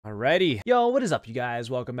Alrighty. Yo, what is up, you guys?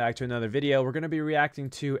 Welcome back to another video. We're going to be reacting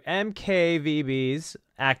to MKVBs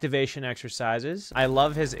activation exercises. I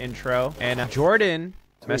love his intro. And Jordan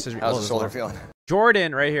messaged me. How's the shoulder feeling?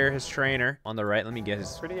 Jordan, right here, his trainer on the right. Let me get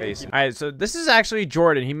his face. All right, so this is actually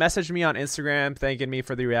Jordan. He messaged me on Instagram thanking me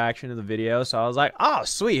for the reaction to the video. So I was like, oh,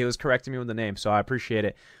 sweet. He was correcting me with the name, so I appreciate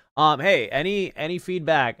it. Hey, any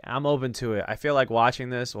feedback, I'm open to it. I feel like watching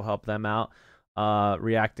this will help them out.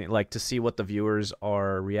 Reacting, like, to see what the viewers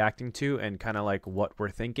are reacting to and kind of like what we're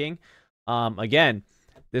thinking. Again,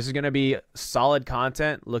 this is going to be solid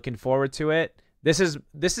content. Looking forward to it. This is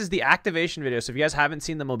the activation video. So if you guys haven't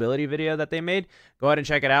seen the mobility video that they made, go ahead and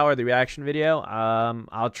check it out, or the reaction video.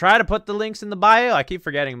 I'll try to put the links in the bio. I keep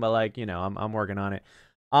forgetting, but like, you know, I'm working on it.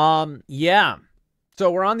 Yeah. So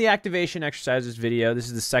we're on the activation exercises video. This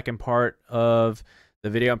is the second part of the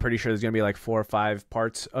video. I'm pretty sure there's going to be like 4 or 5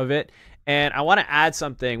 parts of it. And I want to add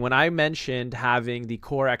something. When I mentioned having the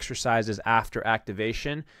core exercises after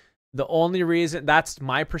activation, the only reason, that's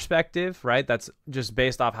my perspective, right? That's just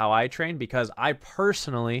based off how I train, because I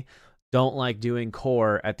personally don't like doing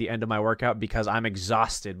core at the end of my workout because I'm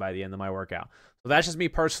exhausted by the end of my workout. So that's just me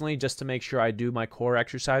personally, just to make sure I do my core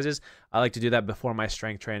exercises. I like to do that before my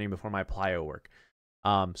strength training, before my plyo work.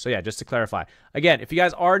 So yeah, just to clarify. Again, if you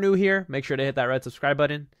guys are new here, make sure to hit that red subscribe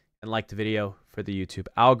button and like the video for the YouTube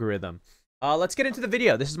algorithm. Let's get into the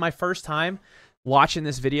video. This is my first time watching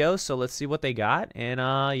this video, so let's see what they got. And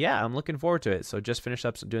yeah, I'm looking forward to it. So just finished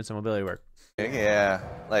up doing some mobility work. Yeah,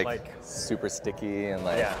 like super sticky and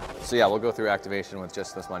like, yeah. So yeah, we'll go through activation with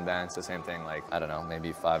just this one band. It's the same thing, like, I don't know,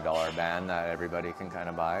 maybe $5 band that everybody can kind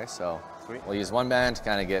of buy. So sweet. We'll use one band to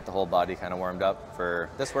kind of get the whole body kind of warmed up for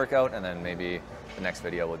this workout, and then maybe the next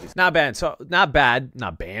video will do. Not bad. So not bad.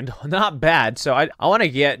 So I want to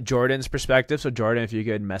get Jordan's perspective. So Jordan, if you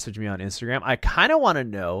could message me on Instagram, I kind of want to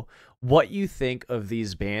know what you think of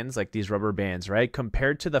these bands, like these rubber bands, right?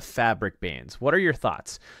 Compared to the fabric bands. What are your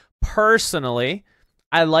thoughts? Personally,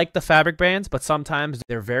 I like the fabric bands, but sometimes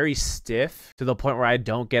they're very stiff to the point where I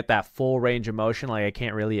don't get that full range of motion. Like, I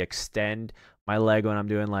can't really extend my leg when I'm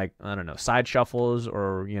doing, like, I don't know, side shuffles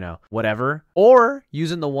or, you know, whatever. Or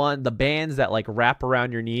using the bands that like wrap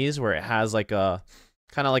around your knees, where it has like a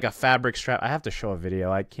kind of like a fabric strap. I have to show a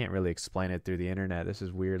video. I can't really explain it through the internet. This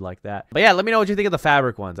is weird like that. But yeah, let me know what you think of the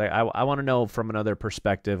fabric ones. I want to know from another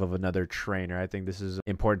perspective of another trainer. I think this is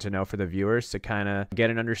important to know for the viewers to kind of get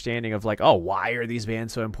an understanding of like, oh, why are these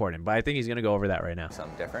bands so important? But I think he's going to go over that right now.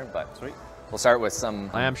 Something different, but sweet. We'll start with some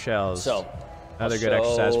clamshells. So another good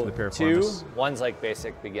exercise for the piriformis. One's like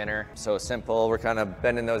basic beginner. So simple. We're kind of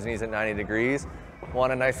bending those knees at 90 degrees.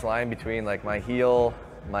 Want a nice line between like my heel,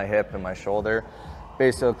 my hip, and my shoulder.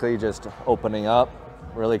 Basically just opening up,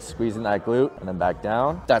 really squeezing that glute, and then back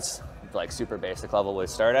down. That's like super basic level we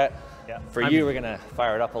start at. Yeah. For you, we're gonna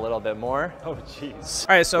fire it up a little bit more. Oh, jeez.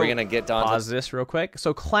 All right, so we're gonna get down. Pause this real quick.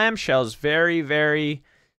 So clamshells, very, very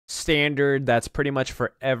standard. That's pretty much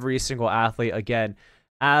for every single athlete. Again,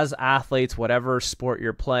 as athletes, whatever sport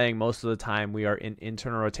you're playing, most of the time we are in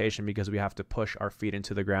internal rotation because we have to push our feet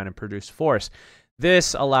into the ground and produce force.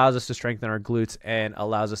 This allows us to strengthen our glutes and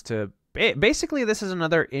allows us to basically, this is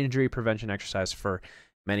another injury prevention exercise for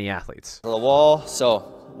many athletes. The wall,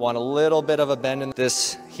 so want a little bit of a bend in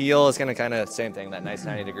this heel is gonna kind of, same thing, that nice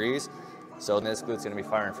 90 degrees. So this glute's gonna be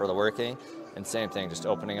firing for the working, and same thing, just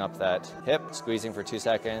opening up that hip, squeezing for 2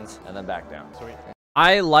 seconds, and then back down. Sweet.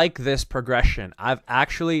 I like this progression. I've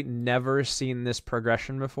actually never seen this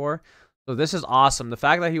progression before. So this is awesome. The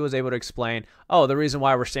fact that he was able to explain, oh, the reason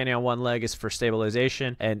why we're standing on one leg is for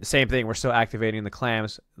stabilization, and same thing, we're still activating the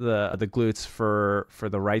clams, the glutes for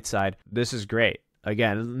the right side. This is great.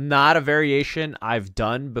 Again, not a variation I've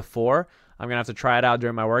done before. I'm gonna have to try it out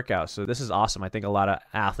during my workout. So this is awesome. I think a lot of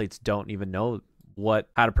athletes don't even know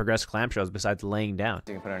how to progress clamshells besides laying down.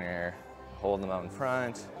 You can put on your hair, hold them out in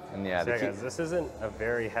front. And yeah, so guys, this isn't a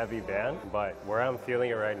very heavy band, but where I'm feeling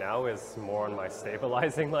it right now is more on my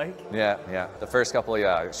stabilizing leg. Yeah, yeah. The first couple,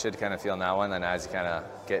 yeah, should kind of feel that one. Then as you kind of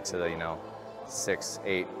get to the, you know, 6,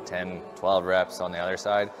 8, 10, 12 reps on the other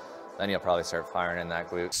side, then you'll probably start firing in that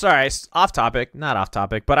glute. Sorry, off topic, not off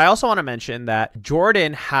topic, but I also want to mention that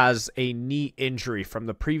Jordan has a knee injury. From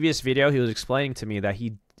the previous video, he was explaining to me that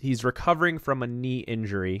he's recovering from a knee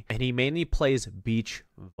injury, and he mainly plays beach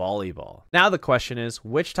volleyball. Now the question is,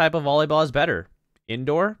 which type of volleyball is better?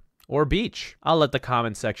 Indoor, or beach? I'll let the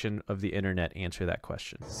comment section of the internet answer that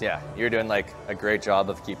question. So yeah, you're doing like a great job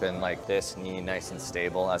of keeping like this knee nice and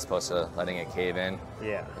stable as opposed to letting it cave in.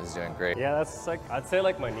 Yeah. Is doing great. Yeah, that's like, I'd say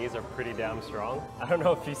like my knees are pretty damn strong. I don't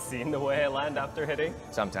know if you've seen the way I land after hitting.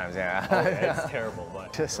 Sometimes, yeah. Okay, it's terrible,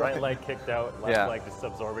 but Just right like- leg kicked out, left leg just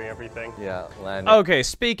absorbing everything. Yeah, land. Okay,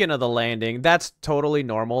 speaking of the landing, that's totally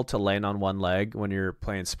normal to land on one leg when you're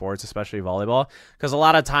playing sports, especially volleyball, because a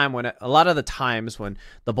lot of the times when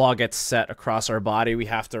the ball gets set across our body, we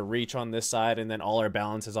have to reach on this side and then all our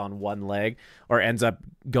balance is on one leg or ends up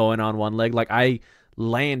going on one leg. Like I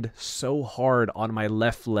land so hard on my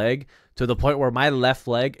left leg to the point where my left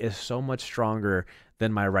leg is so much stronger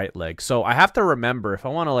than my right leg. So I have to remember, if I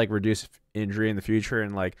want to like reduce injury in the future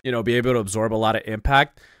and like, you know, be able to absorb a lot of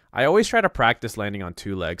impact, I always try to practice landing on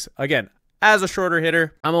two legs. Again, as a shorter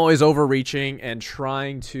hitter, I'm always overreaching and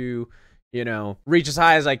trying to, you know, reach as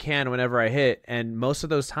high as I can whenever I hit. And most of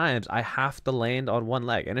those times I have to land on one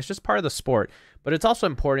leg, and it's just part of the sport. But it's also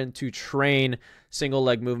important to train single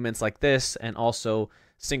leg movements like this and also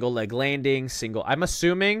single leg landing, I'm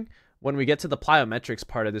assuming when we get to the plyometrics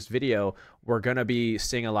part of this video, we're going to be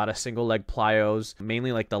seeing a lot of single leg plyos,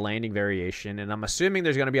 mainly like the landing variation. And I'm assuming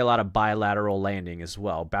there's going to be a lot of bilateral landing as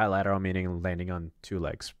well. Bilateral meaning landing on two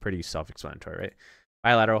legs. Pretty self-explanatory, right?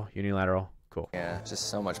 Bilateral, unilateral, cool. Yeah, just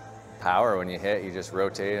so much power when you hit. You just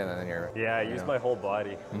rotate and then you're... Yeah, I use my whole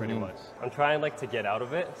body pretty much. I'm trying like to get out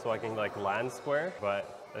of it so I can like land square,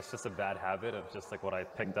 but it's just a bad habit of just like what I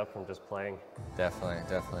picked up from just playing. Definitely.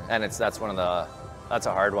 And that's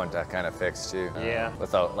a hard one to kind of fix too. Yeah.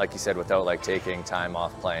 Without, like you said, without like taking time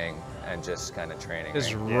off playing and just kind of training.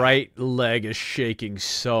 His right? right leg is shaking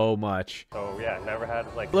so much. Oh yeah, never had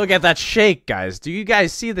like... Look at that shake, guys. Do you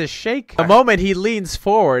guys see this shake? The moment he leans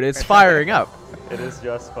forward, it's firing up. It is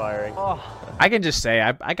just firing. Oh. I can just say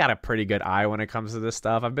I got a pretty good eye when it comes to this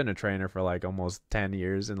stuff. I've been a trainer for like almost 10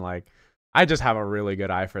 years and like I just have a really good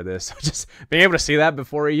eye for this. So just being able to see that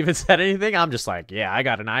before he even said anything, I'm just like, yeah, I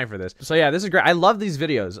got an eye for this. So yeah, this is great. I love these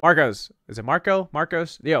videos. Marcos, is it Marco?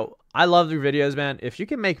 Marcos? Yo, I love your videos, man. If you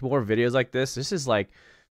can make more videos like this is like,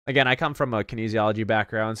 again, I come from a kinesiology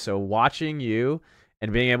background. So watching you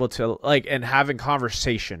and being able to like, and having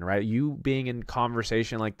conversation, right? You being in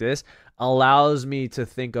conversation like this allows me to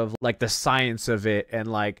think of like the science of it and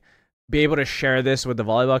like be able to share this with the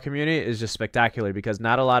volleyball community is just spectacular because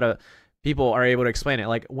not a lot of people are able to explain it.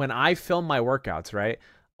 Like when I film my workouts, right?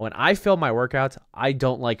 When I film my workouts, I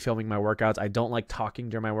don't like filming my workouts. I don't like talking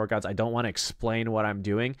during my workouts. I don't want to explain what I'm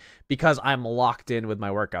doing because I'm locked in with my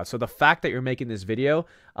workouts. So the fact that you're making this video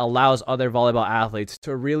allows other volleyball athletes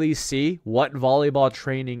to really see what volleyball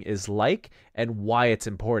training is like and why it's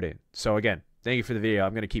important. So again, thank you for the video.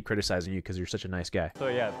 I'm going to keep criticizing you because you're such a nice guy. So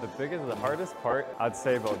yeah, the hardest part I'd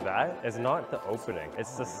say about that is not the opening,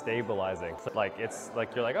 it's the stabilizing. So like it's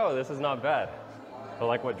like you're like, oh, this is not bad. But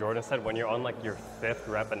like what Jordan said, when you're on like your 5th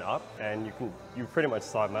rep and up, and you pretty much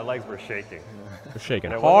saw it. My legs were shaking. They're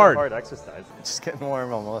shaking and it hard. wasn't a hard exercise. Just getting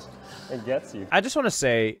warm almost. It gets you. I just want to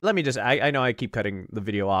say, I know I keep cutting the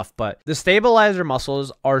video off, but the stabilizer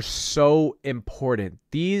muscles are so important.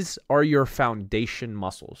 These are your foundation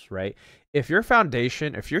muscles, right? If your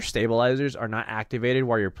stabilizers are not activated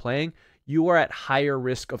while you're playing, you are at higher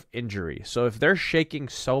risk of injury. So if they're shaking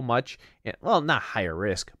so much, well, not higher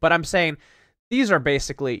risk, but I'm saying these are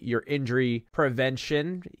basically your injury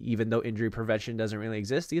prevention, even though injury prevention doesn't really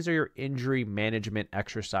exist. These are your injury management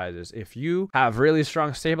exercises. If you have really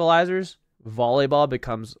strong stabilizers, volleyball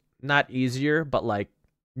becomes not easier, but like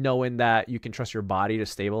knowing that you can trust your body to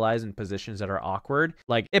stabilize in positions that are awkward,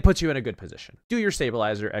 like it puts you in a good position. Do your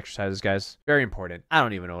stabilizer exercises, guys. Very important. I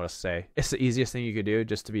don't even know what to say. It's the easiest thing you could do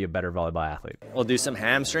just to be a better volleyball athlete. We'll do some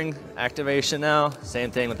hamstring activation now. Same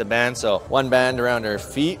thing with the band. So one band around our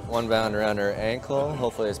feet, one band around our ankle.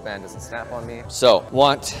 Hopefully this band doesn't snap on me. So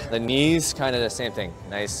want the knees, kind of the same thing.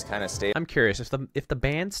 Nice, kind of stable. I'm curious, if the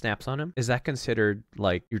band snaps on him, is that considered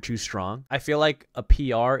like you're too strong? I feel like a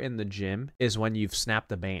PR in the gym is when you've snapped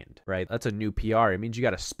the band, right? That's a new PR. It means you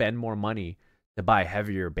got to spend more money to buy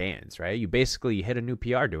heavier bands, right? You basically hit a new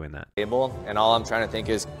PR doing that. And all I'm trying to think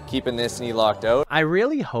is keeping this knee locked out. I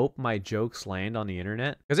really hope my jokes land on the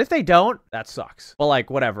internet, because if they don't, that sucks. But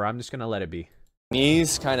like, whatever, I'm just gonna let it be.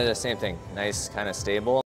 Knees, kind of the same thing. Nice, kind of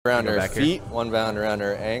stable. Around our feet, one band around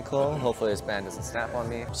our ankle. Hopefully this band doesn't snap on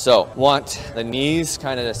me. So want the knees,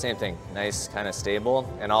 kind of the same thing. Nice, kind of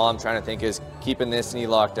stable. And all I'm trying to think is keeping this knee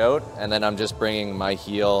locked out, and then I'm just bringing my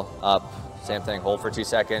heel up. Same thing, hold for 2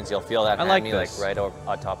 seconds. You'll feel that knee like right over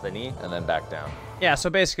on top of the knee, and then back down. Yeah, so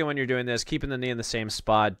basically when you're doing this, keeping the knee in the same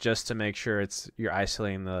spot just to make sure you're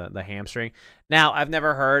isolating the hamstring. Now, I've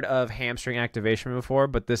never heard of hamstring activation before,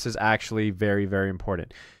 but this is actually very, very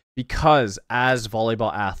important because as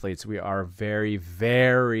volleyball athletes, we are very,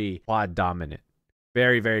 very quad dominant.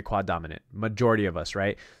 Very, very quad dominant. Majority of us,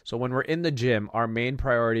 right? So when we're in the gym, our main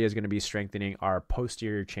priority is going to be strengthening our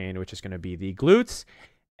posterior chain, which is going to be the glutes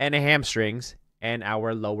and the hamstrings and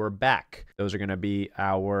our lower back. Those are going to be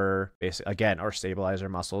our our stabilizer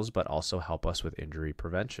muscles, but also help us with injury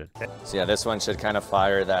prevention. So yeah, this one should kind of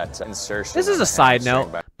fire that insertion. This is a side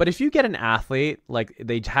note, but if you get an athlete, like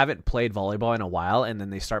they haven't played volleyball in a while and then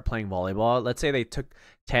they start playing volleyball, let's say they took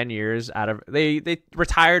 10 years out of, they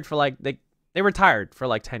retired for like, they retired for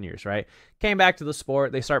like 10 years, right? Came back to the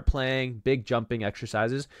sport, they start playing big jumping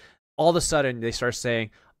exercises. All of a sudden they start saying,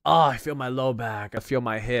 oh, I feel my low back, I feel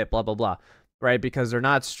my hip, blah, blah, blah. Right, because they're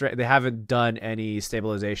not straight. They haven't done any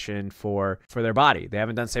stabilization for their body. They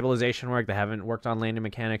haven't done stabilization work. They haven't worked on landing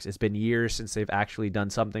mechanics. It's been years since they've actually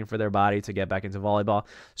done something for their body to get back into volleyball.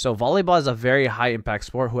 So volleyball is a very high impact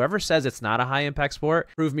sport. Whoever says it's not a high impact sport,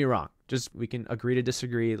 prove me wrong. Just we can agree to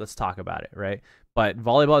disagree. Let's talk about it, right? But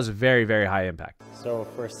volleyball is very, very high impact. So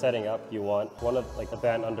for setting up, you want the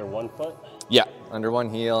band under one foot? Yeah, under one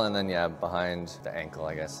heel and then yeah, behind the ankle,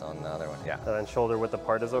 I guess, on the other one. Yeah. And then shoulder width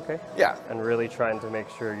apart is okay? Yeah. And really trying to make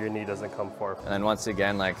sure your knee doesn't come forward. And then once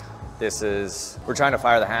again, like we're trying to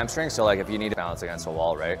fire the hamstring. So like if you need to balance against a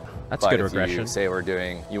wall, right? That's good regression. If you say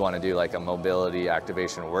you want to do like a mobility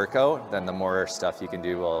activation workout, then the more stuff you can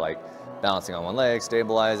do will like balancing on one leg,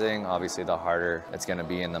 stabilizing, obviously the harder it's going to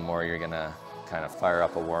be and the more you're going to kind of fire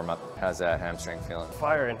up a warm-up. How's that hamstring feeling?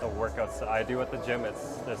 Fire in the workouts I do at the gym,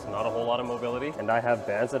 there's not a whole lot of mobility, and I have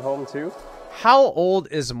bands at home too. How old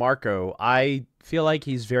is Marco? I feel like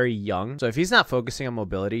he's very young. So if he's not focusing on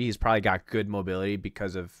mobility, he's probably got good mobility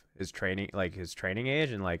because of his training, like his training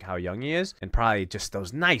age and like how young he is, and probably just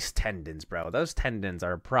those nice tendons, bro. Those tendons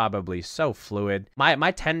are probably so fluid.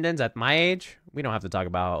 My tendons at my age, we don't have to talk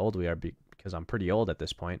about how old we are because I'm pretty old at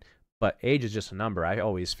this point. But age is just a number. I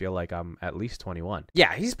always feel like I'm at least 21.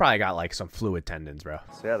 Yeah, he's probably got like some fluid tendons, bro.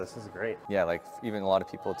 So yeah, this is great. Yeah, like even a lot of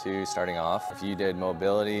people too, starting off, if you did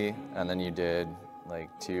mobility and then you did like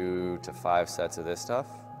 2 to 5 sets of this stuff,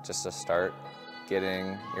 just to start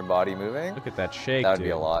getting your body moving. Look at that shake, that would be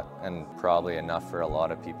a lot and probably enough for a lot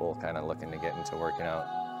of people kind of looking to get into working out.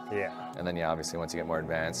 Yeah. And then yeah, obviously once you get more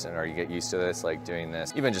advanced or you get used to this, like doing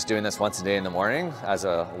this, even just doing this once a day in the morning as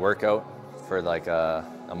a workout for like a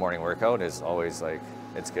morning workout is always like,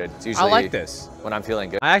 it's good. It's usually I like this. When I'm feeling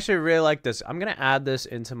good. I actually really like this. I'm going to add this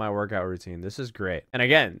into my workout routine. This is great. And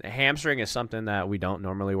again, hamstring is something that we don't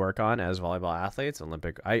normally work on as volleyball athletes.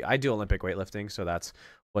 I do Olympic weightlifting, so that's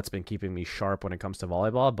what's been keeping me sharp when it comes to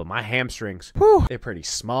volleyball. But my hamstrings, whew, they're pretty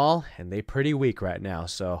small and they're pretty weak right now.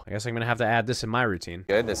 So I guess I'm going to have to add this in my routine.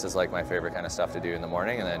 Good. This is like my favorite kind of stuff to do in the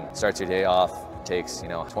morning, and then starts your day off. Takes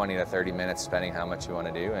 20 to 30 minutes depending how much you want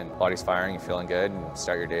to do, and body's firing, you're feeling good, and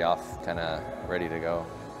start your day off kind of ready to go.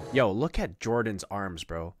 Yo, look at Jordan's arms,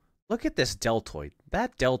 bro. Look at this deltoid.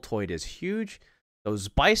 That deltoid is huge. Those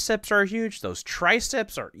biceps are huge. Those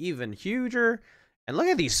triceps are even huger. And look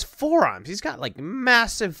at these forearms. He's got like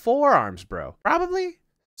massive forearms, bro. Probably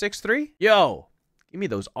 6'3". Yo, give me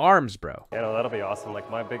those arms, bro. Yeah, no, that'll be awesome. Like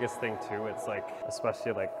my biggest thing too, it's like,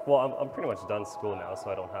 especially like, well, I'm pretty much done school now,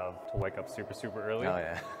 so I don't have to wake up super early. Oh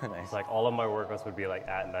yeah, nice. Like all of my workouts would be like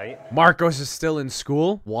at night. Marcos is still in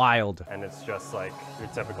school? Wild. And it's just like your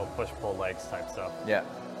typical push-pull legs type stuff. Yeah.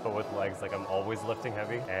 But with legs, like I'm always lifting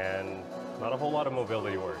heavy and not a whole lot of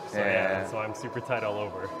mobility work. So yeah, so I'm super tight all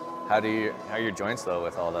over. How are your joints though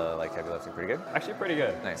with all the like heavy lifting? Pretty good? Actually pretty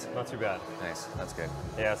good. Nice. Not too bad. Nice, that's good.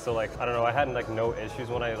 Yeah, so like, I don't know, I had like no issues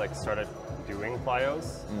when I like started doing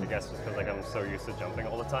plyos. I guess just because like I'm so used to jumping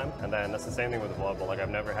all the time. And then that's the same thing with volleyball. Like I've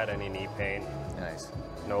never had any knee pain. Nice.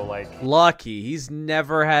 No like. Lucky. He's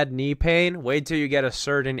never had knee pain. Wait till you get a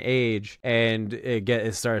certain age and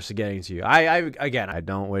it starts getting to you. Again, I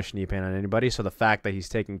don't wish knee pain on anybody. So the fact that he's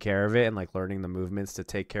taking care of it and like learning the movements to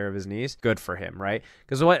take care of his knees, good for him, right?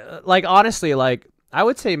 Because honestly, like I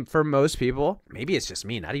would say for most people, maybe it's just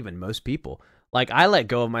me, not even most people. Like I let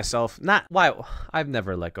go of myself. I've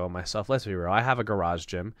never let go of myself. Let's be real. I have a garage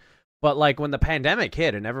gym, but like when the pandemic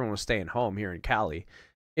hit and everyone was staying home here in Cali,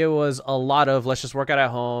 it was a lot of let's just work out at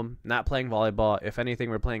home, not playing volleyball. If anything,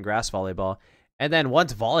 we're playing grass volleyball. And then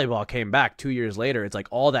once volleyball came back 2 years later, it's like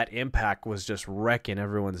all that impact was just wrecking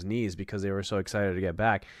everyone's knees because they were so excited to get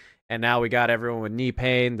back. And now we got everyone with knee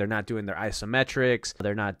pain. They're not doing their isometrics.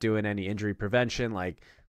 They're not doing any injury prevention like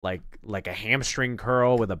a hamstring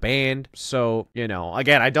curl with a band. So,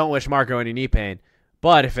 again, I don't wish Marco any knee pain,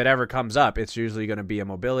 But if it ever comes up, it's usually going to be a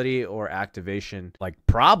mobility or activation like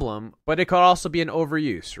problem, but it could also be an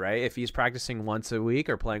overuse, right? If he's practicing once a week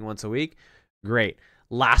or playing once a week, great.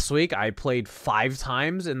 Last week, I played 5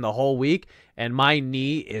 times in the whole week, and my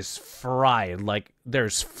knee is fried. Like,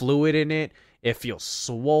 there's fluid in it. It feels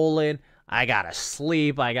swollen. I gotta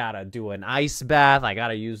sleep. I gotta do an ice bath. I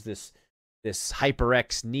gotta use this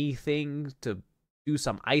HyperX knee thing to do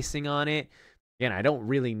some icing on it. Again, I don't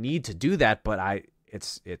really need to do that, but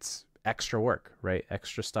it's extra work, right?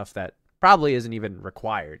 Extra stuff that probably isn't even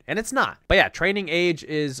required, and it's not. But yeah, training age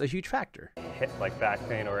is a huge factor. Hit like back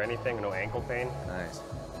pain or anything, no ankle pain. Nice.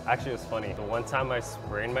 Actually, it was funny. The one time I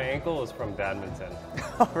sprained my ankle was from badminton.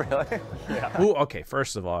 Oh, really? Yeah. Ooh, okay,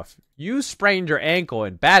 first of all, if you sprained your ankle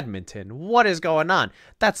in badminton, what is going on?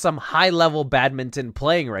 That's some high-level badminton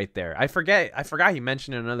playing right there. I forgot he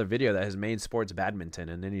mentioned in another video that his main sport's badminton,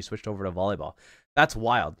 and then he switched over to volleyball. That's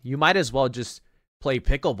wild. You might as well just play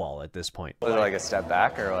pickleball at this point. Was it like a step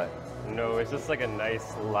back or what? No, it's just like a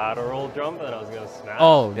nice lateral jump, and I was gonna snap.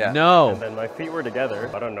 Oh, Yeah. no. And then my feet were together.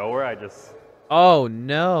 I don't know where I just. Oh,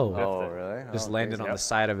 no. Oh, really? Just Oh, landed crazy. on the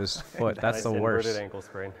side of his foot. That's the nice worst. Inverted ankle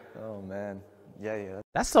sprain. Oh, man. Yeah.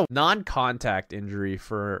 That's the non-contact injury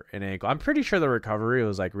for an ankle. I'm pretty sure the recovery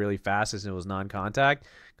was like really fast as it was non-contact.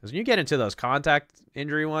 Because when you get into those contact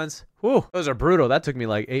injury ones, whew, those are brutal. That took me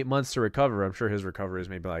like 8 months to recover. I'm sure his recovery is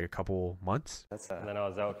maybe like a couple months. And then I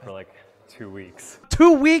was out for like 2 weeks.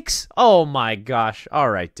 2 weeks? Oh my gosh. All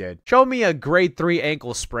right, dude. Show me a grade 3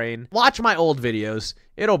 ankle sprain. Watch my old videos.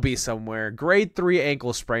 It'll be somewhere. Grade 3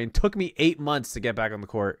 ankle sprain. Took me 8 months to get back on the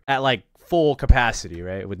court at like full capacity,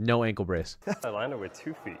 right? With no ankle brace. I landed with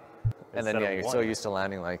 2 feet. And then, instead yeah, of you're one. so used to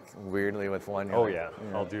landing like weirdly with one. You're Oh like, yeah,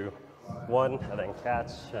 I'll do one and then catch,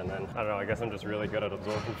 and then I don't know. I guess I'm just really good at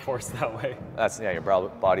absorbing force that way. That's, yeah, your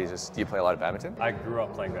body's just, do you play a lot of badminton? I grew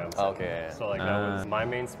up playing badminton. Oh, okay, yeah. So like that was my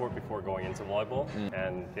main sport before going into volleyball,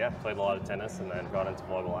 and yeah, played a lot of tennis, and then got into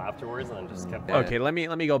volleyball afterwards, and then just kept playing. Okay, let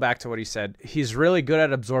me go back to what he said. He's really good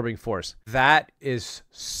at absorbing force. That is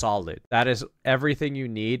solid. That is everything you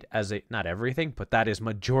need as a, not everything, but that is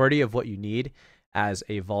majority of what you need as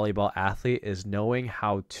a volleyball athlete, is knowing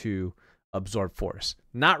how to absorb force.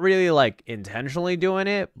 Not really like intentionally doing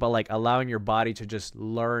it, but like allowing your body to just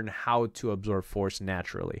learn how to absorb force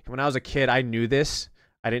naturally. When I was a kid, I knew this.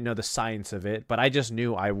 I didn't know the science of it, but I just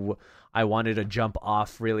knew I wanted to jump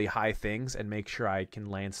off really high things and make sure I can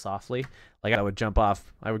land softly. Like I would jump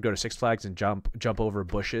off, I would go to Six Flags and jump over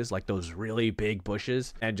bushes, like those really big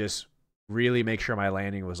bushes, and just really make sure my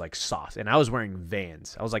landing was like soft. And I was wearing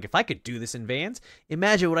Vans. I was like, if I could do this in Vans,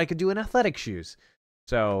 imagine what I could do in athletic shoes.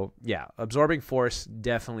 So yeah, absorbing force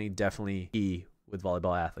definitely key with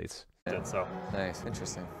volleyball athletes. So Nice,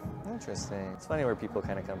 interesting. It's funny where people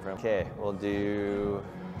kind of come from. Okay, we'll do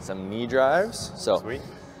some knee drives. So sweet.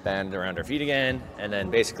 bend around our feet again, and then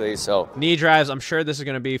basically, so Knee drives, I'm sure this is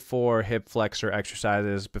going to be for hip flexor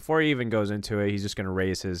exercises. Before he even goes into it, he's just going to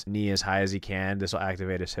raise his knee as high as he can. This will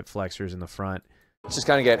activate his hip flexors in the front. just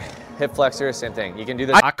kind of get hip flexor, same thing. You can do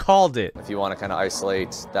this I called it. if you want to kind of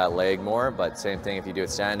isolate that leg more, but same thing if you do it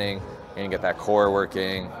standing, and you get that core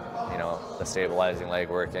working, you know, the stabilizing leg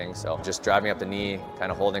working. So just driving up the knee,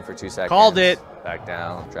 kind of holding for 2 seconds. Called it. Back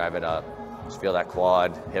down, drive it up. Just feel that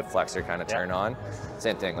quad, hip flexor kind of turn on.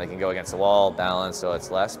 Same thing, like you can go against the wall, balance so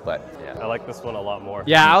it's less, but yeah. I like this one a lot more.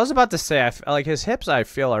 Yeah, I was about to say, like his hips, I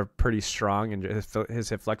feel are pretty strong, and his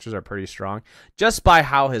hip flexors are pretty strong, just by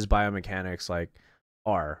how his biomechanics like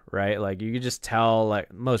are, right? Like you can just tell.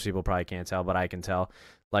 Like most people probably can't tell, but I can tell.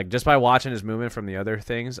 Like just by watching his movement from the other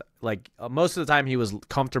things, like most of the time he was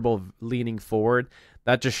comfortable leaning forward.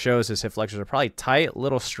 That just shows his hip flexors are probably tight,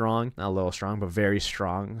 little strong, not a little strong, but very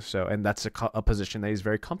strong. So, and that's a position that he's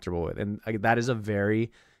very comfortable with, and that is a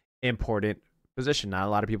very important position. Not a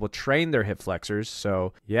lot of people train their hip flexors,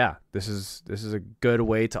 so yeah, this is a good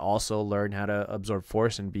way to also learn how to absorb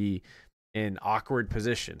force and be in awkward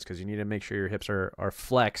positions, because you need to make sure your hips are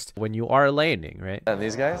flexed when you are landing, right? And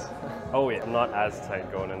these guys? Oh yeah, I'm not as tight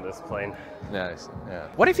going in this plane. Nice, yeah.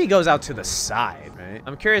 What if he goes out to the side, right?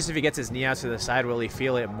 I'm curious if he gets his knee out to the side, will he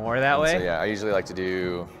feel it more that way? So yeah, I usually like to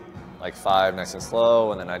do like 5 nice and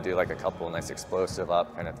slow, and then I do like a couple nice explosive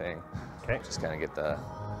up kind of thing. Okay. Just kind of get the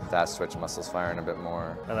fast twitch muscles firing a bit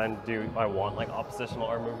more. And then I want like oppositional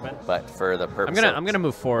arm movement? But for the purpose I'm gonna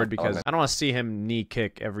move forward because Okay. I don't want to see him knee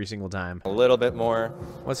kick every single time. a little bit more.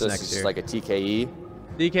 What's so this next is here? just like a TKE.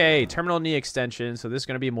 DK, terminal knee extension. So this is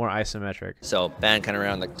gonna be more isometric. So band kind of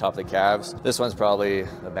around the top of the calves. This one's probably,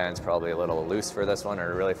 the band's probably a little loose for this one, or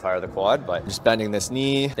to really fire the quad, but just bending this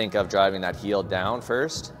knee, think of driving that heel down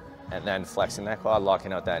first, and then flexing that quad,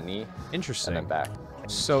 locking out that knee, Interesting. and then back.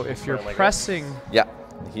 So if you're Like pressing, Yeah,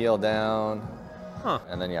 heel down. Huh.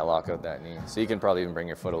 And then yeah, lock out that knee. So you can probably even bring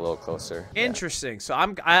your foot a little closer. Interesting. So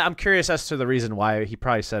I'm curious as to the reason why. He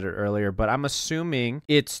probably said it earlier, but I'm assuming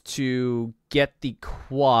it's to get the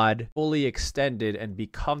quad fully extended and be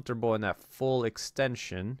comfortable in that full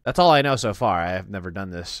extension. That's all I know so far. I have never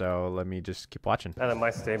done this, so let me just keep watching. And it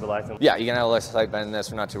might stabilize them. Yeah, you can have a less slight bend in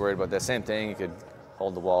this. We're not too worried about this. Same thing. You could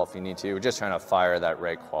hold the wall if you need to. We're just trying to fire that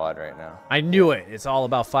right quad right now. I knew it. It's all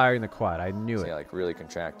about firing the quad. I knew So it. yeah, like really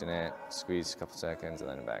contracting it, squeeze a couple seconds, and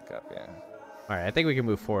then back up. Yeah. All right, I think we can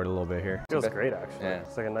move forward a little bit here. Feels great, actually. Yeah.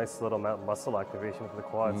 It's like a nice little muscle activation for the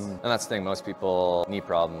quads. And that's the thing. Most people knee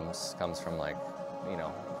problems comes from like, you know,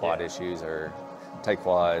 quad issues or tight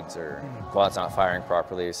quads or quads not firing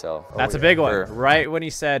properly. So That's a big one. Right when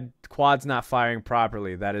he said quads not firing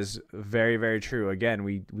properly, that is very, very true. Again,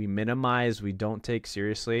 we minimize, we don't take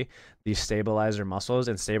seriously these stabilizer muscles,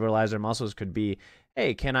 and stabilizer muscles could be,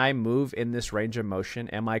 hey, can I move in this range of motion?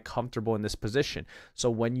 Am I comfortable in this position? So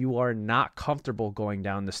when you are not comfortable going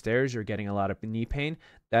down the stairs, you're getting a lot of knee pain.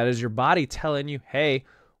 That is your body telling you, hey,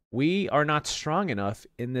 we are not strong enough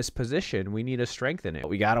in this position. We need to strengthen it.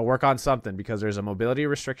 We got to work on something because there's a mobility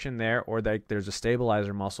restriction there, or there's a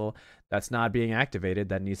stabilizer muscle that's not being activated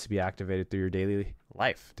that needs to be activated through your daily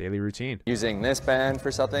life, daily routine. Using this band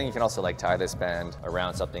for something, you can also like tie this band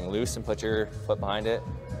around something loose and put your foot behind it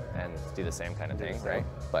and do the same kind of thing, right?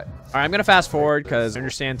 But all right, I'm gonna fast forward because I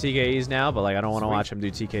understand TKEs now, but like I don't want to watch him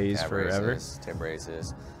do TKEs forever. Tib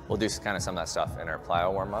raises. We'll do kind of some of that stuff in our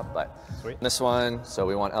plyo warm up, but this one, so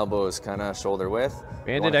we want elbows kind of shoulder width.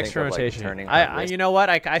 Banded extra rotation. You know what?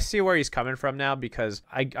 I see where he's coming from now because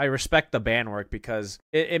I respect the band work because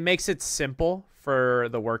it makes it simple for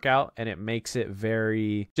the workout and it makes it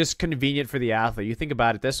very just convenient for the athlete. You think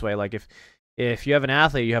about it this way, like if you have an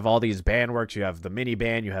athlete, you have all these band works, you have the mini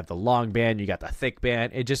band, you have the long band, you got the thick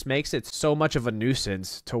band. It just makes it so much of a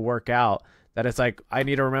nuisance to work out that it's like, I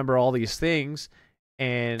need to remember all these things.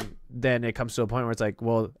 And then it comes to a point where it's like,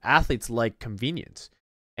 well, athletes like convenience.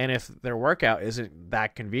 And if their workout isn't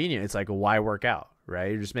that convenient, it's like, well, why work out,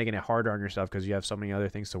 right? You're just making it harder on yourself because you have so many other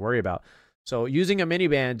things to worry about. So using a mini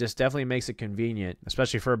band just definitely makes it convenient,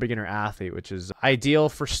 especially for a beginner athlete, which is ideal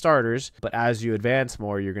for starters. But as you advance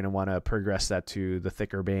more, you're going to want to progress that to the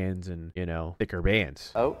thicker bands and, you know, thicker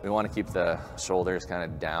bands. Oh, we want to keep the shoulders kind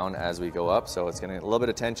of down as we go up. So it's getting a little bit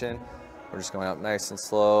of tension. We're just going up nice and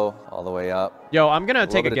slow all the way up. Yo, I'm going to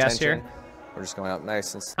take a guess here. We're just going up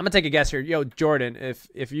nice and slow. I'm going to take a guess here. Yo, Jordan,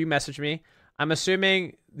 if you message me, I'm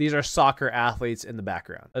assuming these are soccer athletes in the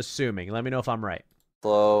background. Assuming. Let me know if I'm right.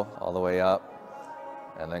 Slow all the way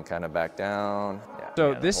up and then kind of back down. Yeah,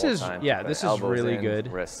 so this is, this is really good.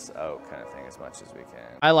 Wrists out kind of thing as much as we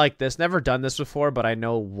can. I like this. Never done this before, but I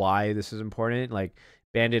know why this is important. Like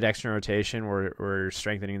banded external rotation, we're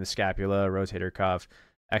strengthening the scapula, rotator cuff,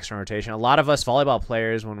 external rotation. A lot of us volleyball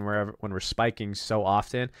players, when we're spiking so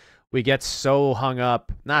often, we get so hung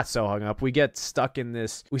up, not so hung up, we get stuck in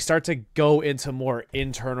this, we start to go into more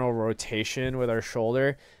internal rotation with our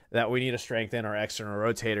shoulder that we need to strengthen our external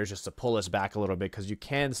rotators just to pull us back a little bit, because you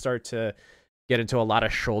can start to get into a lot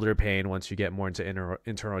of shoulder pain once you get more into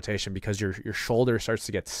internal rotation, because your shoulder starts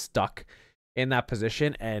to get stuck in that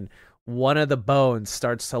position, and one of the bones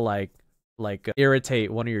starts to like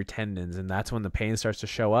irritate one of your tendons, and that's when the pain starts to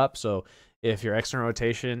show up. So if your external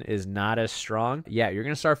rotation is not as strong, yeah, you're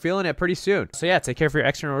gonna start feeling it pretty soon. So yeah, take care of your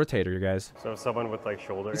external rotator, you guys. So someone with like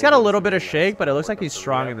shoulder, he's got a little bit of shake, but it looks like he's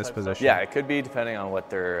strong in this position. Yeah, it could be depending on what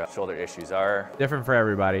their shoulder issues are. Different for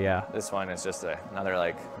everybody, yeah. This one is just another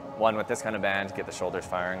like one with this kind of band, get the shoulders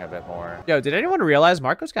firing a bit more. Yo, did anyone realize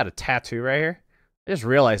Marco's got a tattoo right here? I just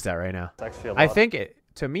realized that right now. It's actually a lot. I think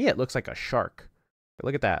to me it looks like a shark.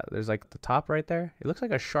 Look at that. There's like the top right there. It looks like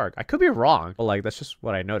a shark. I could be wrong, but like that's just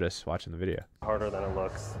what I noticed watching the video. Harder than it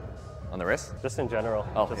looks. On the wrist? Just in general.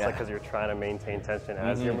 Oh, just yeah. like because you're trying to maintain tension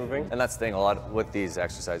as you're moving. And that's the thing, a lot with these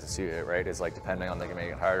exercises too, right? Is like depending on, they can make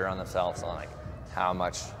it harder on themselves on like how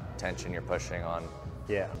much tension you're pushing on.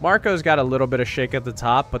 Yeah. Marco's got a little bit of shake at the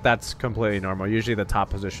top, but that's completely normal. Usually the top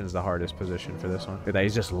position is the hardest position for this one. Look at that.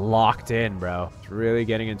 He's just locked in, bro. He's really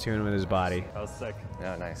getting in tune with his body. That was sick.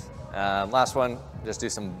 Yeah, nice. Last one, just do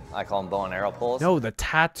some, I call them bow and arrow pulls. No, the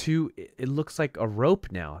tattoo, it looks like a rope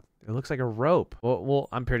now. It looks like a rope. Well,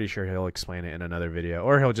 I'm pretty sure he'll explain it in another video,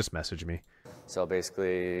 or he'll just message me. So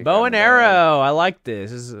basically, bow and arrow. I like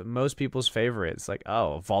this. This is most people's favorite. It's like,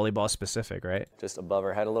 oh, volleyball specific, right? Just above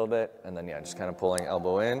her head a little bit, and then yeah, just kind of pulling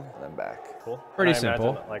elbow in, and then back. Cool. Pretty and I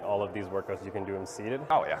simple. imagine, like all of these workouts, you can do them seated.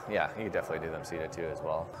 Oh yeah, yeah, you can definitely do them seated too as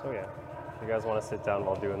well. So yeah. You guys want to sit down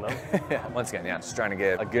while doing them? Yeah. Once again, yeah, just trying to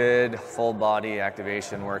get a good full body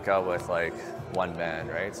activation workout with like one band,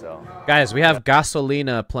 right? So guys, we have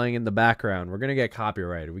Gasolina playing in the background. We're gonna get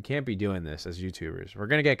copyrighted. We can't be doing this as YouTubers. We're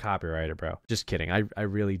gonna get copyrighted, bro. Just kidding. I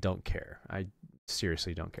really don't care. I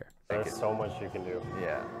seriously don't care. There's so much you can do.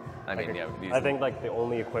 yeah, I mean, yeah. I think like the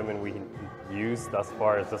only equipment we can use thus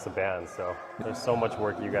far is just a band. So there's so much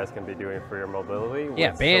work you guys can be doing for your mobility with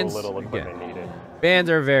Yeah, bands, so little equipment needed. Bands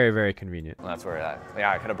are very, very convenient. Well, that's where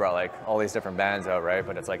I could have brought like all these different bands out, right?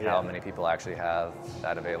 But it's like how many people actually have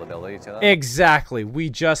that availability to them. Exactly. We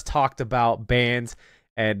just talked about bands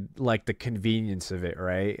and like the convenience of it,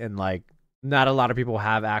 right? And like not a lot of people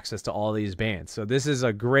have access to all these bands. So this is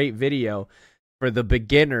a great video for the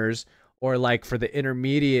beginners or like for the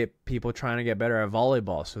intermediate people trying to get better at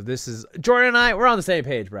volleyball. So this is Jordan and I, we're on the same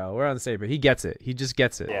page, bro. We're on the same page. He gets it. He just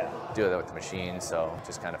gets it. Yeah. Do that with the machine, so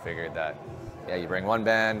just kind of figured that, yeah, you bring one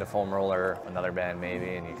band, a foam roller, another band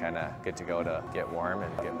maybe, and you kind of good to go to get warm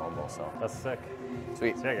and get mobile. So That's sick.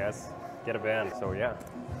 sweet. So yeah, guys, get a band. So yeah,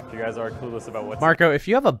 if you guys are clueless about what's Marco, if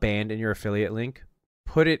you have a band in your affiliate link,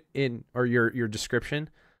 put it in, or your description,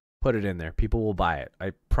 put it in there. People will buy it.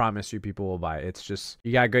 I promise you people will buy it. It's just,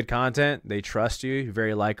 you got good content. They trust you. You're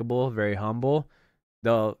very likable, very humble.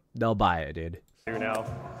 They'll buy it, dude. do now.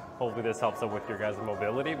 Hopefully this helps out with your guys'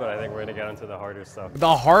 mobility, but I think we're gonna get into the harder stuff.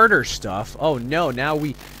 The harder stuff? Oh no, now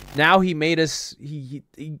he made us, he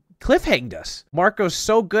cliffhanged us. Marco's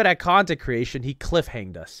so good at content creation, he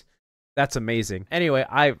cliffhanged us. That's amazing. Anyway,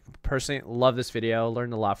 I personally love this video,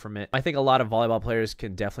 learned a lot from it. I think a lot of volleyball players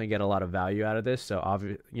can definitely get a lot of value out of this. So,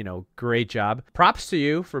 you know, great job. Props to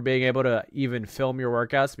you for being able to even film your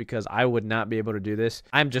workouts, because I would not be able to do this.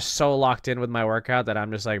 I'm just so locked in with my workout that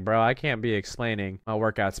I'm just like, bro, I can't be explaining my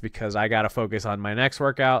workouts because I got to focus on my next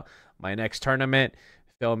workout, my next tournament,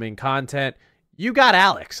 filming content. You got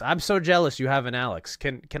Alex. I'm so jealous you have an Alex.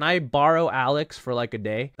 Can I borrow Alex for like a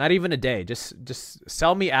day? Not even a day. Just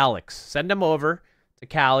sell me Alex. Send him over to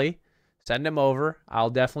Cali. Send him over. I'll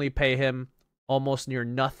definitely pay him almost near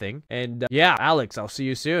nothing. And yeah, Alex, I'll see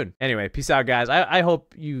you soon. Anyway, peace out, guys. I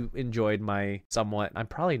hope you enjoyed my somewhat, I'm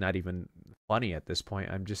probably not even funny at this point.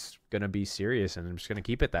 I'm just going to be serious, and I'm just going to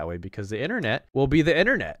keep it that way because the internet will be the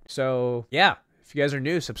internet. So yeah, if you guys are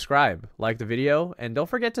new, subscribe, like the video, and don't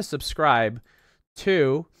forget to subscribe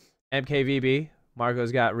to MKVB.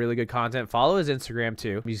 Marco's got really good content. Follow his Instagram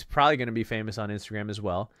too. He's probably going to be famous on Instagram as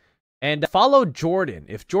well. And follow Jordan.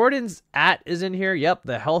 If Jordan's is in here, yep,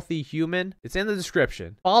 the Healthy Human, it's in the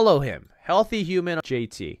description. Follow him, Healthy Human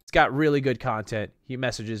JT. He's got really good content. He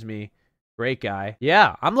messages me. Great guy.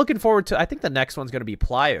 Yeah, I'm looking forward to, I think the next one's going to be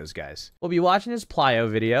plyos, guys. We'll be watching his plyo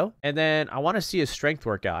video, and then I want to see his strength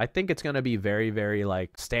workout. I think it's going to be very, very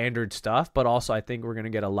like standard stuff, but also I think we're going to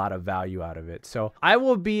get a lot of value out of it. So I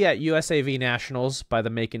will be at USAV Nationals by the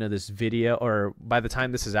making of this video, or by the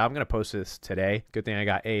time this is out. I'm going to post this today. Good thing I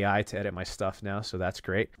got AI to edit my stuff now, so that's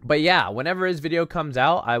great. But yeah, whenever his video comes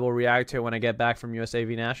out, I will react to it when I get back from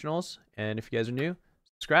USAV Nationals. And if you guys are new,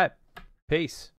 subscribe. Peace.